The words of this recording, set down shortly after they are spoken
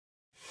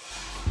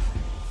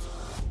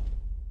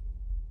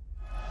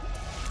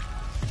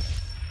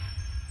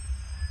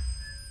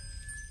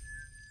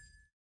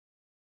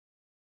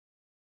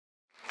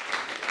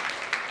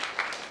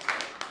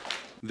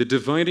The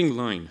dividing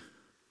line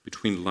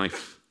between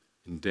life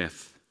and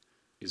death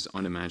is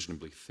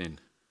unimaginably thin.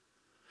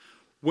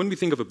 When we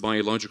think of a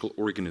biological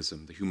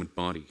organism, the human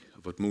body,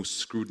 of utmost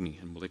scrutiny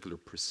and molecular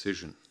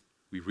precision,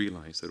 we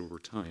realize that over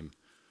time,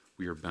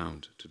 we are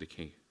bound to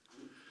decay.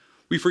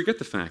 We forget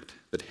the fact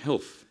that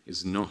health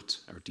is not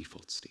our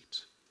default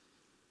state.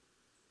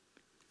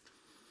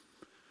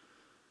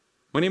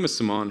 My name is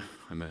Saman.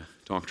 I'm a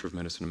doctor of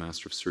medicine, a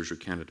master of surgery,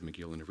 candidate at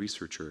McGill, and a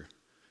researcher.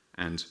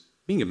 And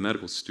being a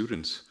medical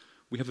student,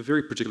 we have a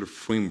very particular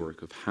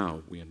framework of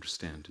how we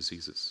understand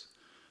diseases.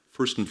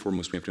 First and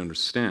foremost, we have to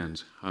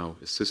understand how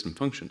a system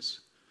functions.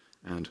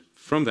 And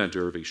from that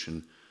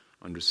derivation,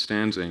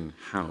 understanding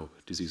how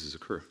diseases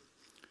occur.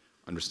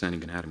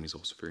 Understanding anatomy is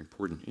also very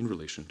important in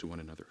relation to one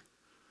another.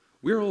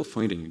 We are all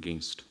fighting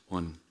against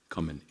one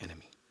common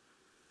enemy: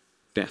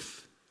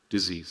 death,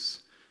 disease,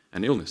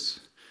 and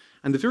illness.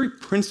 And the very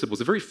principles,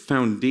 the very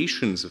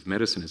foundations of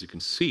medicine, as you can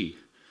see,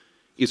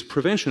 is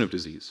prevention of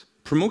disease,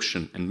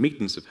 promotion and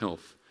maintenance of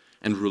health,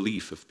 and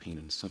relief of pain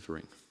and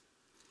suffering.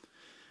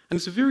 And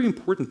it's a very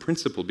important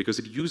principle because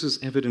it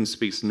uses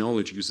evidence-based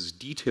knowledge, uses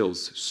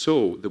details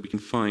so that we can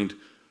find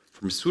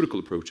pharmaceutical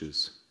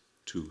approaches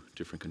to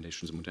different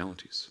conditions and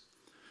modalities.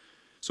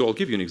 So I'll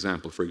give you an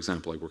example. For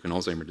example, I work in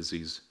Alzheimer's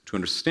disease. To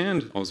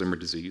understand Alzheimer's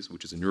disease,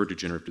 which is a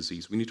neurodegenerative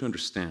disease, we need to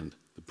understand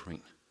the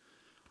brain.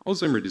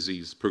 Alzheimer's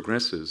disease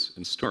progresses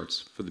and starts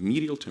for the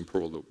medial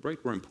temporal lobe, right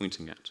where I'm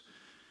pointing at.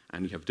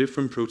 And you have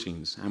different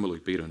proteins,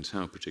 amyloid beta and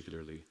tau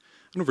particularly.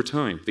 And over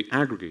time, they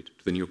aggregate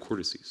to the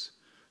neocortices.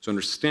 So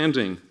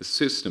understanding the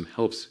system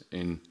helps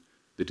in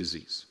the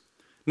disease.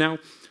 Now,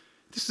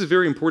 this is a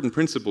very important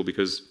principle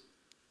because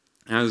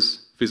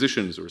as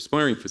physicians or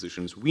aspiring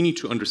physicians, we need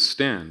to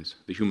understand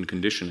the human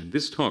condition. And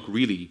this talk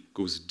really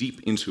goes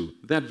deep into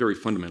that very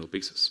fundamental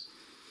basis.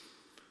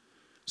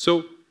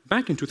 So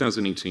back in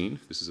 2018,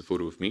 this is a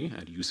photo of me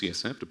at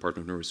UCSF,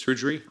 Department of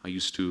Neurosurgery. I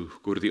used to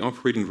go to the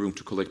operating room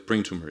to collect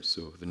brain tumors.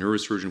 So the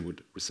neurosurgeon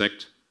would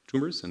resect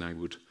tumors, and I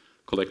would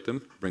collect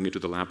them, bring it to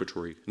the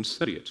laboratory, and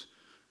study it,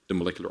 the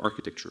molecular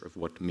architecture of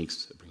what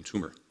makes a brain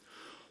tumor.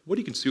 What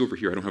you can see over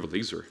here, I don't have a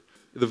laser.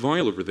 The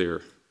vial over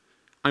there,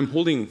 I'm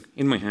holding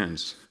in my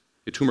hands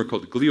a tumor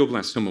called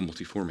glioblastoma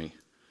multiforme.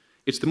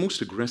 It's the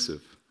most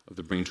aggressive of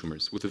the brain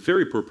tumors, with a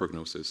very poor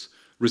prognosis,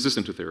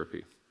 resistant to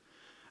therapy.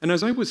 And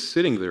as I was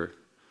sitting there,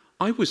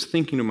 I was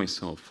thinking to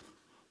myself,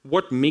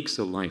 what makes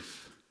a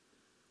life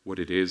what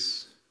it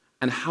is,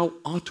 and how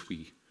ought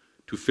we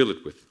to fill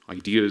it with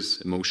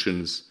ideas,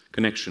 emotions,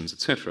 connections,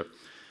 etc.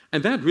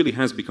 And that really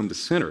has become the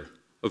center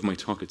of my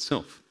talk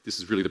itself. This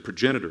is really the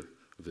progenitor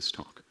of this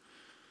talk.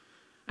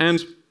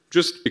 And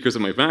just because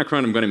of my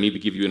background, I'm going to maybe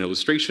give you an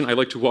illustration. I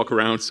like to walk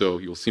around, so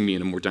you'll see me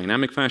in a more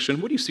dynamic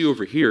fashion. What do you see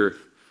over here?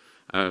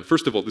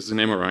 First of all, this is an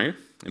MRI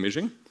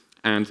imaging,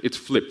 and it's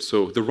flipped.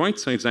 So the right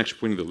side is actually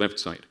pointing to the left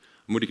side.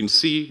 And what you can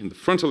see in the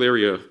frontal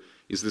area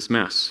is this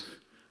mass,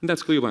 and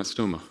that's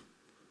glioblastoma.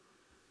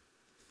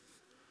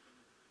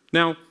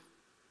 Now,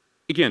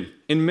 again,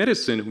 in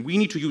medicine, we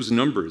need to use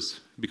numbers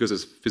because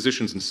as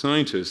physicians and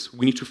scientists,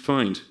 we need to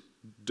find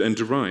and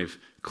derive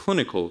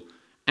clinical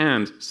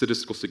and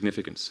statistical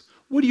significance.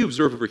 What do you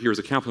observe over here is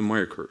a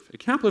Kaplan-Meier curve. A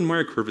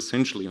Kaplan-Meier curve,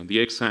 essentially, on the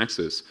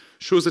x-axis,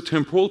 shows the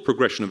temporal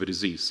progression of a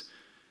disease.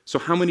 So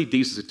how many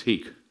days does it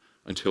take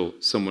until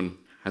someone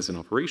has an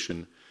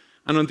operation?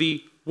 And on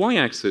the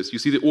y-axis, you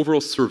see the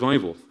overall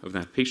survival of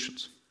that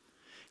patient.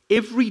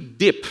 Every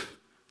dip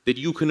that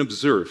you can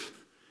observe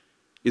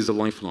is a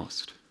life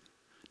lost.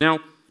 Now,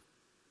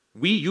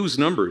 we use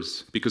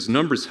numbers because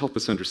numbers help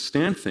us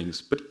understand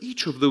things, but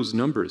each of those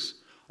numbers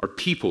are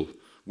people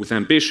with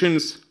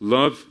ambitions,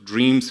 love,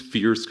 dreams,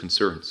 fears,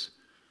 concerns.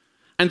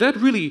 And that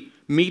really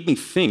made me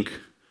think,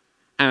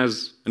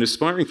 as an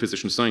aspiring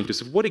physician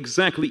scientist, of what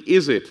exactly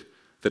is it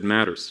that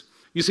matters.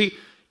 You see,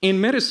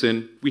 in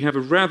medicine, we have a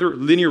rather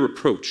linear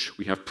approach.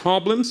 We have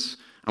problems,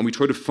 and we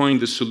try to find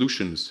the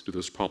solutions to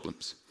those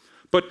problems.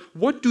 But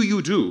what do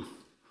you do?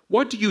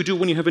 What do you do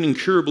when you have an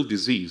incurable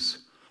disease?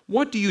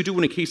 What do you do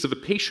in a case of a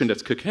patient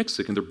that's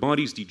cachexic and their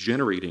body's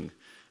degenerating?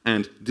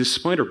 And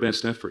despite our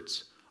best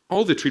efforts,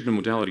 all the treatment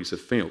modalities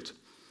have failed.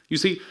 You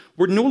see,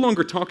 we're no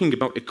longer talking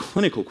about a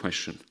clinical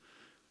question.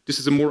 This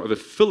is a more of a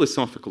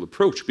philosophical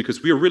approach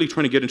because we are really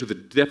trying to get into the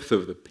depth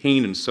of the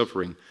pain and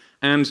suffering.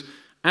 And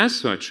as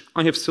such,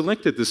 I have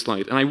selected this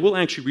slide, and I will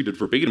actually read it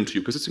verbatim to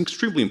you because it's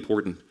extremely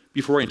important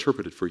before I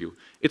interpret it for you.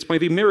 It's by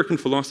the American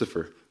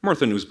philosopher,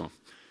 Martha Nussbaum.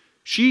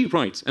 She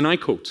writes, and I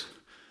quote,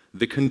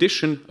 "The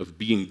condition of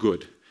being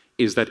good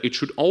is that it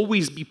should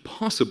always be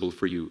possible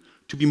for you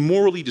to be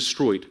morally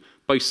destroyed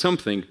by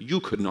something you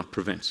could not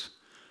prevent.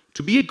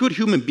 To be a good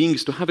human being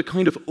is to have a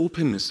kind of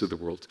openness to the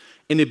world,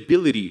 an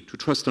ability to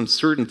trust on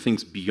certain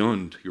things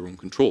beyond your own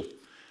control,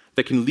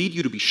 that can lead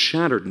you to be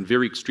shattered in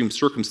very extreme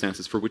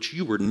circumstances for which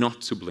you were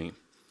not to blame."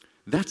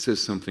 That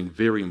says something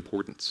very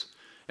important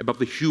about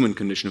the human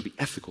condition of the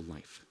ethical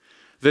life,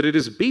 that it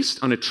is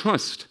based on a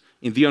trust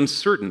in the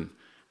uncertain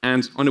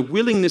and on a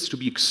willingness to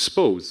be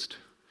exposed.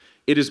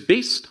 It is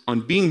based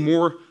on being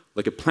more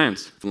like a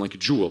plant than like a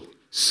jewel,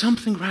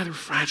 something rather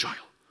fragile.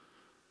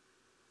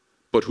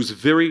 but whose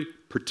very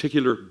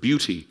particular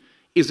beauty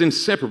is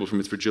inseparable from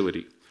its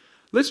fragility.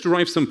 Let's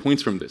derive some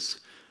points from this.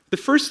 The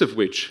first of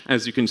which,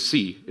 as you can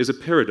see, is a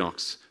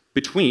paradox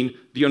between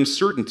the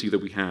uncertainty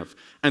that we have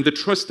and the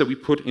trust that we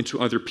put into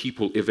other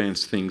people,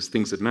 events, things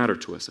that matter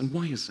to us. And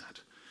why is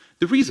that?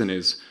 The reason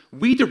is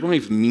we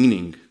derive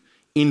meaning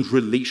in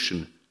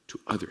relation to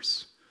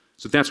others.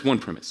 So that's one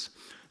premise.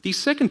 The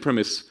second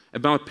premise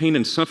about pain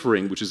and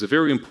suffering, which is a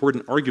very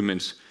important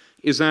argument,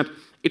 is that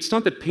it's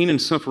not that pain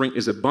and suffering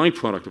is a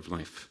byproduct of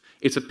life.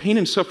 It's that pain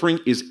and suffering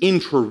is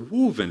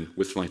interwoven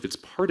with life. It's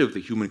part of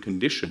the human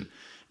condition.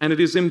 And it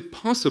is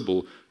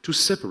impossible to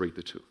separate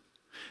the two.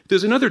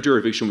 There's another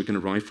derivation we can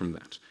derive from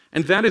that.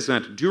 And that is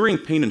that during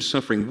pain and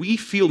suffering, we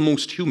feel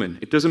most human.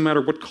 It doesn't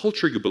matter what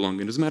culture you belong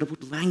in. It doesn't matter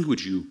what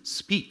language you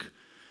speak.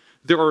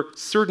 There are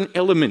certain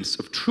elements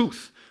of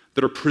truth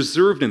that are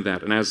preserved in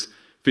that. And as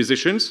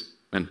physicians,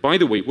 and by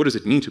the way, what does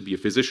it mean to be a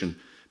physician?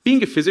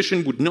 Being a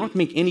physician would not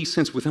make any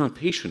sense without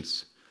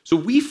patients. So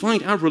we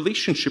find our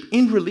relationship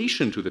in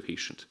relation to the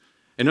patient.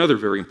 Another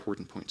very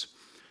important point.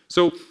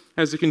 So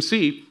as you can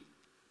see,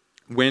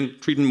 when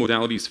treatment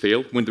modalities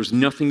fail, when there's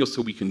nothing else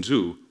that we can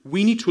do,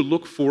 we need to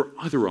look for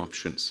other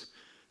options.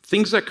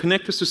 Things that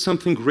connect us to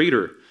something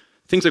greater,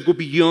 things that go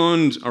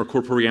beyond our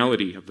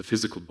corporeality of the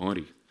physical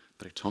body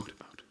that I talked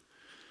about.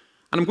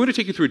 And I'm going to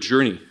take you through a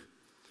journey.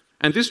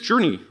 And this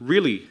journey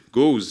really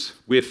goes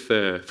with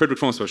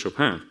Frédéric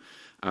Chopin,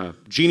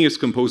 genius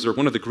composer,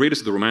 one of the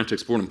greatest of the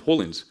Romantics, born in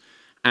Poland.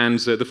 And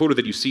the photo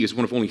that you see is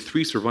one of only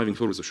 3 surviving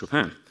photos of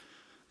Chopin.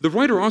 The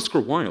writer Oscar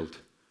Wilde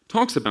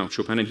talks about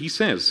Chopin, and he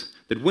says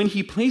that when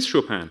he plays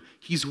Chopin,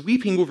 he's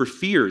weeping over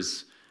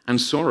fears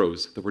and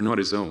sorrows that were not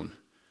his own,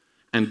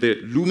 and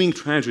the looming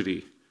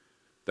tragedy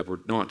that were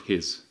not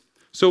his.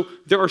 So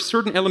there are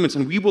certain elements,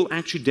 and we will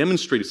actually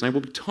demonstrate this, and I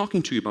will be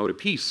talking to you about a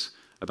piece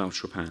about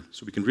Chopin,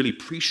 so we can really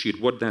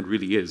appreciate what that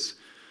really is.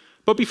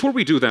 But before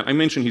we do that, I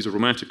mentioned he's a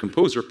romantic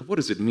composer, but what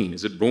does it mean?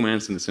 Is it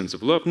romance in the sense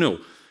of love? No.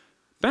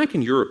 Back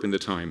in Europe in the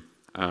time,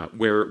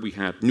 where we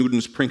had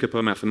Newton's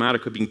Principia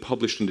Mathematica being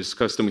published and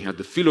discussed, and we had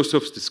the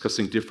philosophers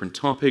discussing different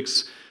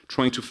topics,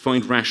 trying to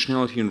find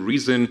rationality and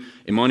reason,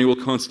 Immanuel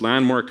Kant's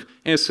landmark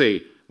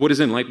essay, What is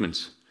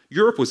Enlightenment?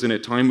 Europe was in a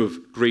time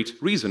of great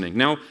reasoning.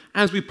 Now,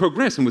 as we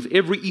progress, and with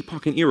every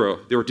epoch and era,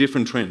 there are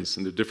different trends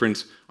and the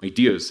different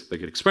ideas that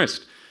get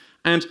expressed.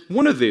 And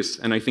one of this,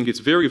 and I think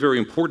it's very, very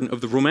important, of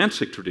the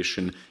Romantic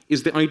tradition,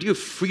 is the idea of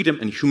freedom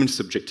and human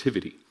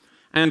subjectivity.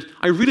 And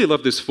I really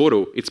love this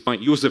photo. It's by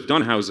Joseph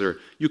Dannhauser.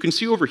 You can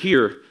see over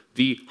here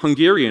the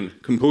Hungarian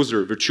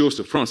composer,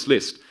 virtuoso Franz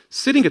Liszt,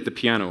 sitting at the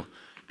piano.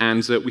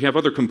 And we have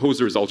other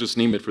composers, I'll just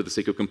name it for the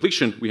sake of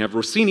completion. We have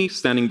Rossini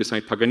standing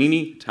beside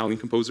Paganini, Italian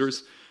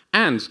composers.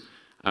 And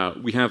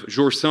we have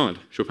Georges Sand,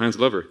 Chopin's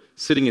lover,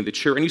 sitting in the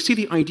chair. And you see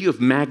the idea of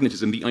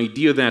magnetism, the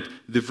idea that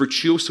the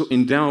virtuoso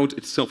endowed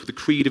itself with a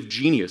creative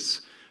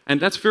genius. And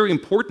that's very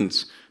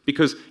important,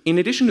 because in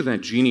addition to that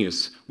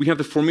genius, we have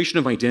the formation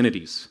of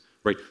identities.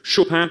 Right?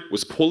 Chopin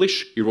was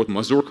Polish. He wrote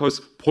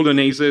mazurkas,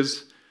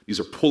 polonaises. These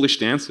are Polish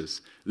dances.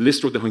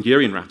 Liszt wrote the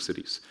Hungarian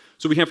rhapsodies.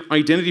 So we have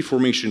identity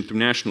formation through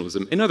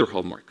nationalism, another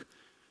hallmark.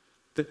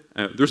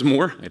 There's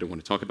more. I don't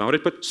want to talk about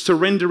it, but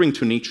surrendering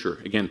to nature,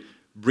 again,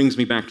 brings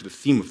me back to the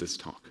theme of this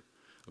talk,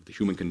 of the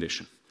human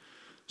condition.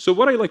 So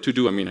what I like to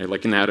do, I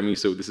like anatomy,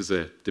 so this is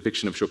a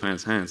depiction of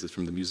Chopin's hands. It's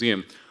from the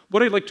museum.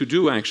 What I'd like to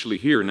do actually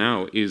here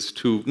now is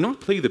to not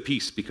play the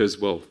piece because,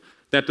 well,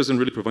 that doesn't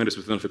really provide us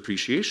with enough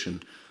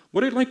appreciation.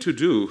 What I'd like to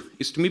do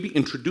is to maybe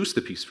introduce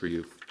the piece for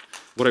you,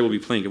 what I will be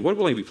playing. And what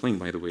will I be playing,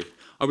 by the way?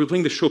 I'll be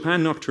playing the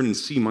Chopin Nocturne in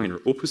C minor,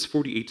 Opus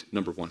 48,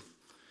 number 1.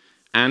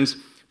 And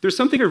there's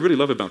something I really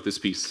love about this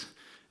piece.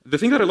 The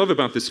thing that I love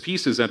about this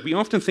piece is that we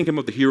often think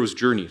about the hero's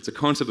journey. It's a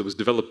concept that was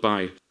developed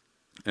by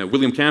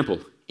William Campbell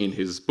in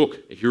his book,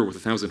 A Hero with a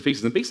Thousand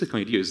Faces. And the basic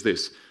idea is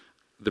this.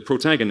 The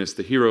protagonist,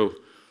 the hero,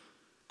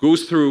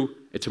 goes through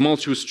a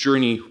tumultuous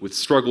journey with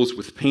struggles,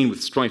 with pain,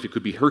 with strife. It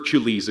could be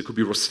Hercules, it could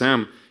be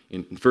Rossam,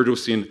 in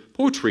Ferdowsian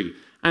poetry.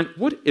 And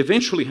what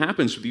eventually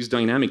happens with these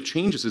dynamic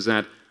changes is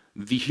that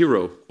the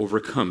hero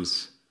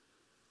overcomes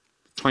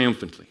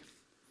triumphantly.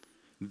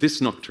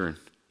 This nocturne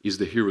is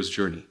the hero's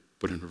journey,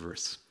 but in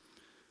reverse.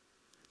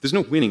 There's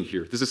no winning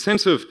here. There's a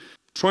sense of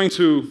trying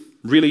to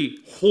really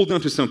hold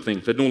on to something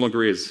that no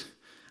longer is.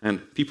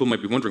 And people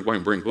might be wondering why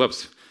I'm wearing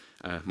gloves.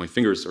 My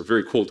fingers are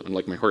very cold,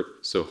 unlike my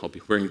heart, so I'll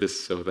be wearing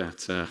this so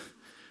that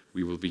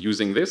we will be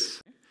using this.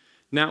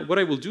 Now, what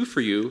I will do for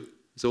you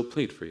is I'll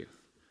play it for you.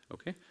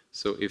 Okay,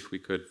 so if we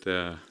could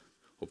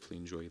hopefully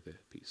enjoy the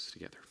piece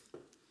together.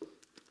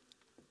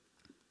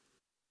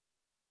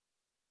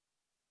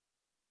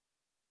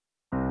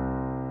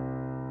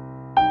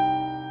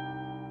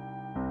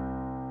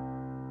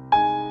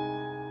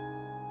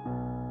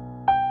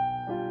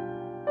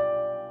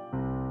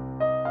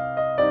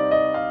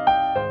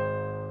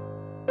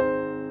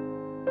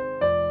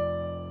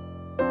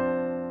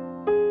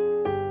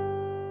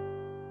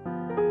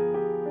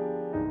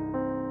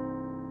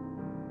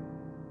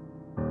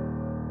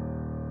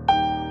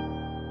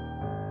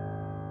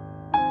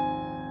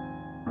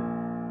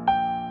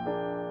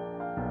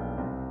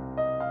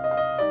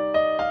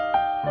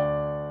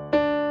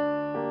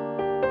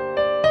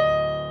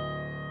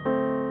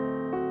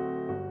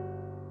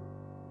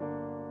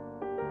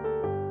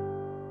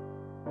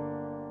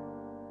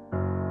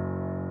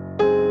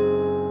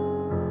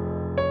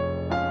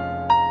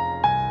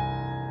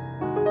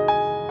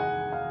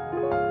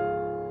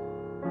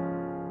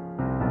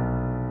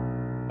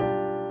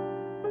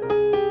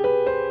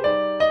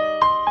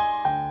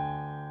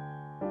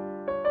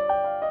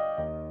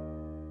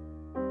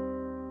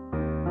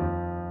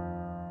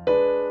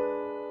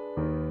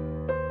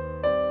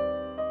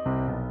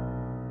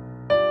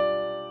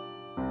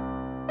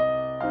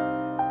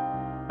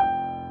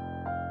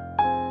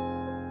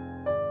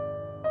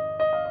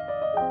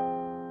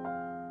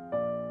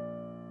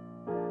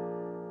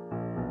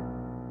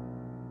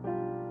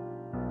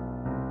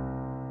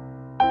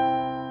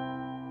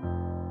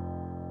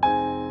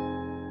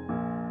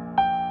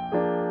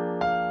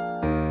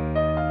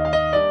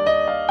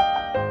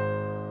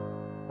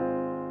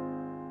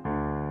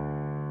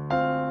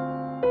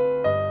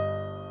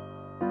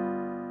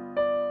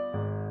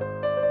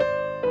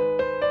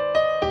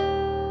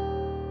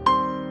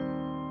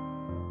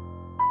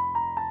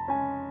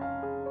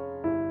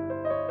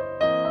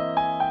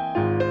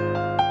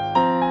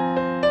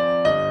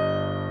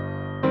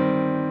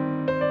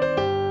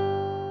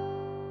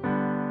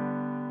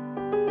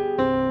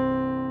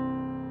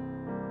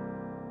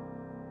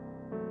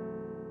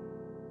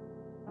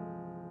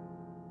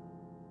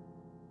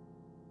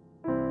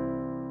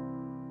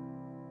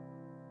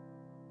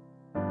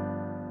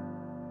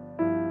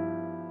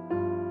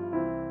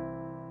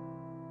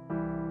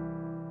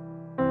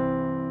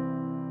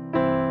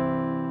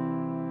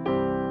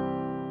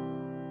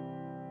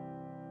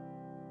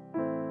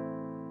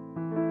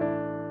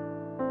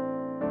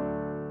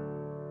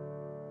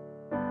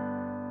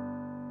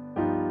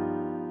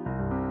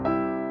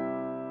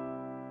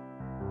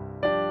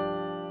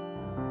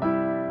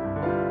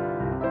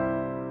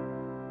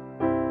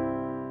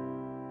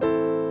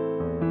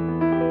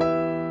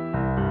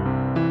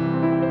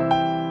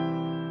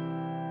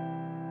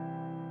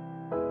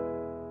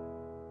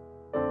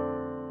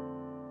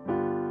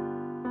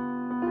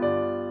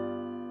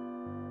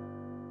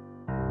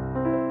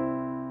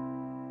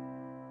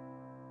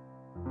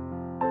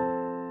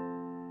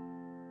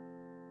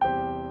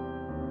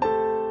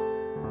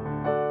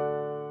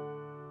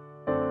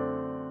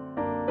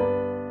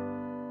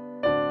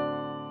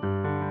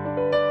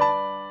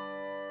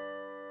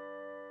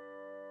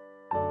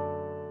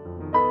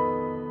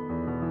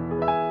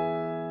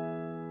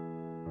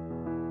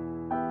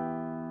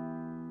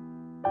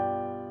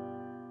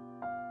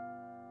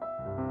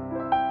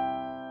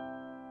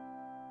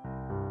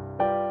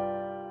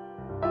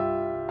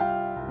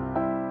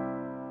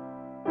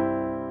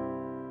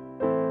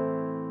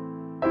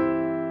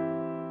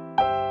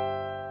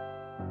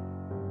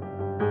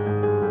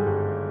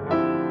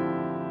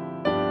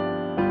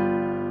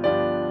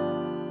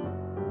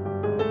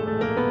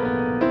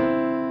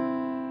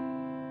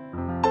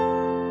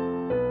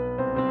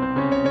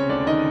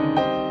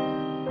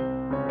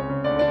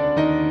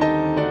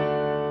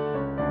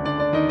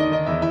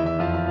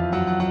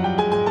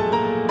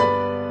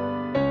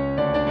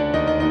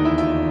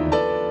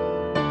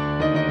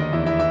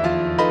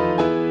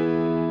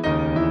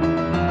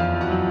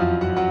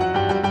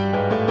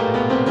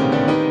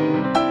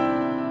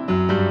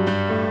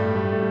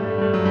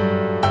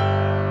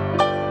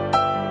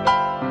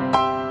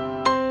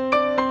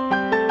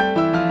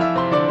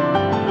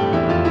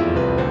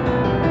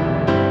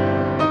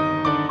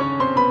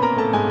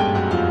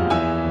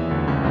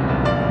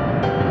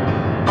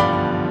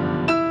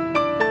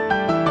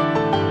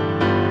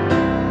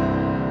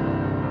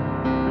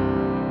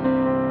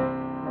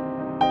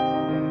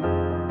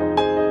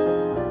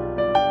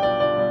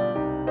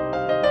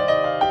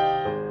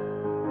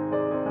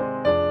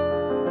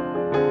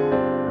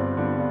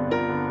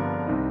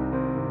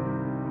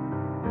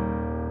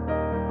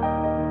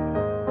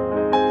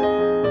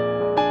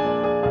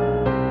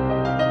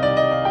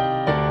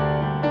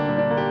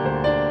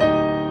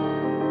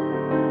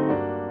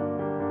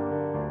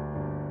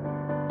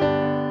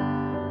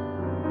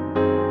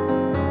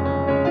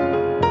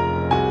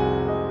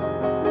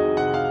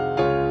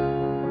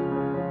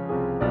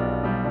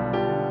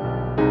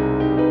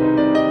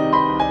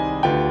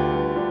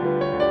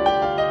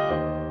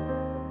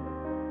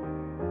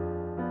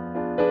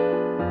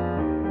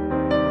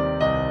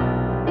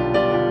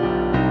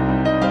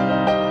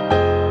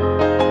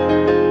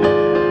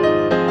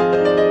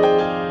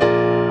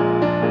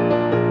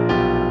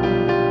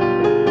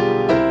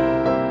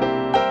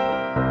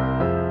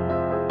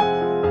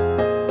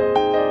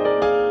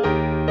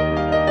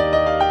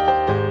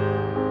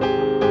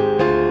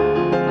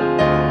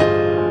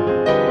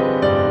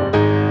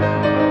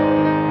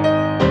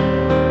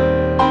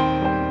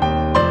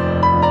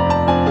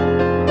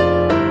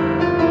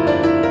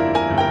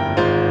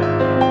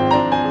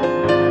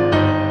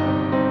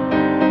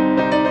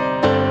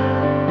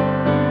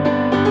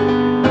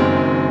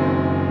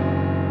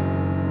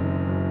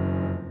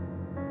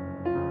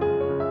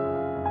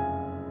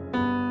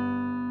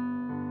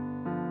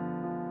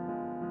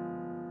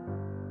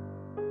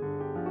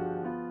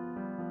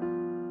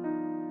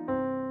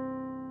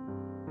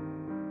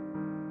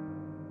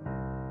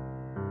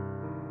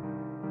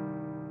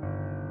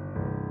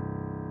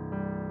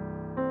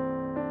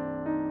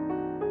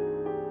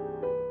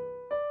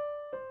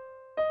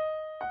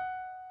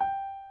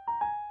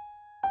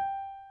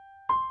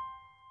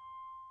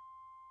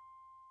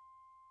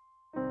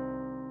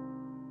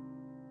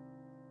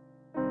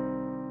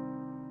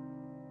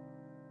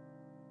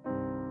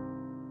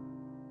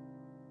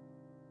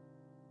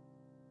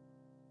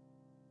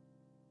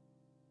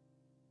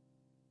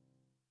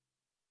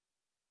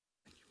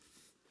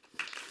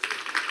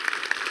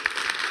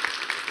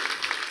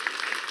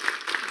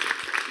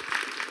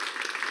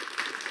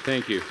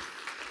 Thank you.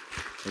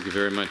 Thank you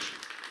very much.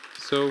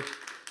 So,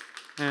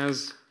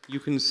 as you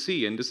can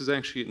see, and this is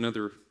actually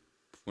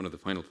one of the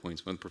final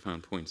points, one of the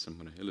profound points. I'm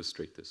going to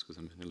illustrate this because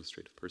I'm an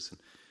illustrative person.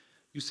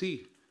 You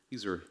see,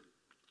 these are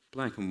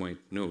black and white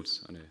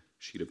notes on a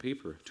sheet of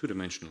paper,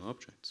 two-dimensional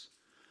objects.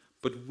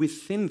 But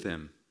within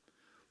them,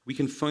 we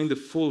can find the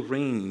full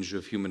range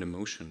of human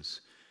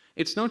emotions.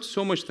 It's not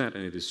so much that,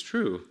 and it is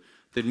true,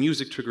 that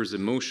music triggers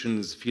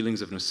emotions,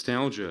 feelings of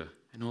nostalgia,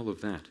 and all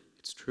of that.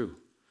 It's true.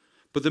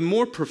 But the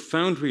more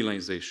profound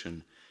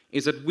realization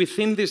is that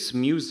within this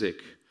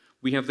music,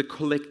 we have the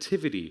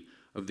collectivity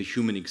of the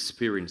human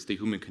experience, the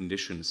human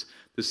conditions,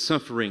 the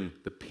suffering,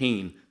 the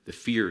pain, the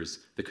fears,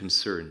 the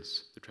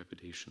concerns, the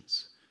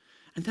trepidations.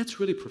 And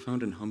that's really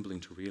profound and humbling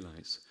to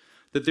realize,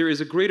 that there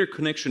is a greater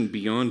connection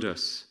beyond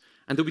us,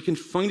 and that we can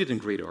find it in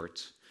great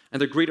art,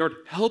 and that great art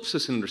helps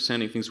us in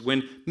understanding things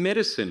when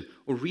medicine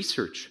or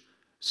research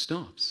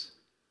stops.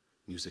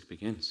 Music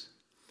begins.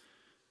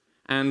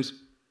 And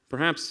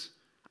perhaps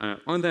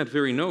on that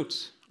very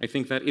note, I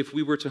think that if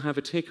we were to have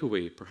a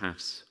takeaway,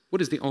 perhaps, what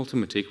is the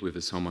ultimate takeaway of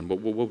this Saman? What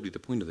would be the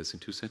point of this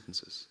in 2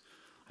 sentences?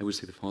 I would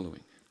say the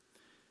following.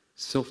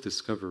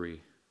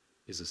 Self-discovery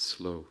is a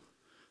slow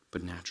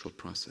but natural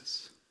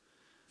process.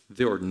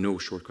 There are no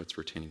shortcuts for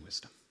attaining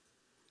wisdom.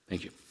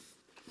 Thank you.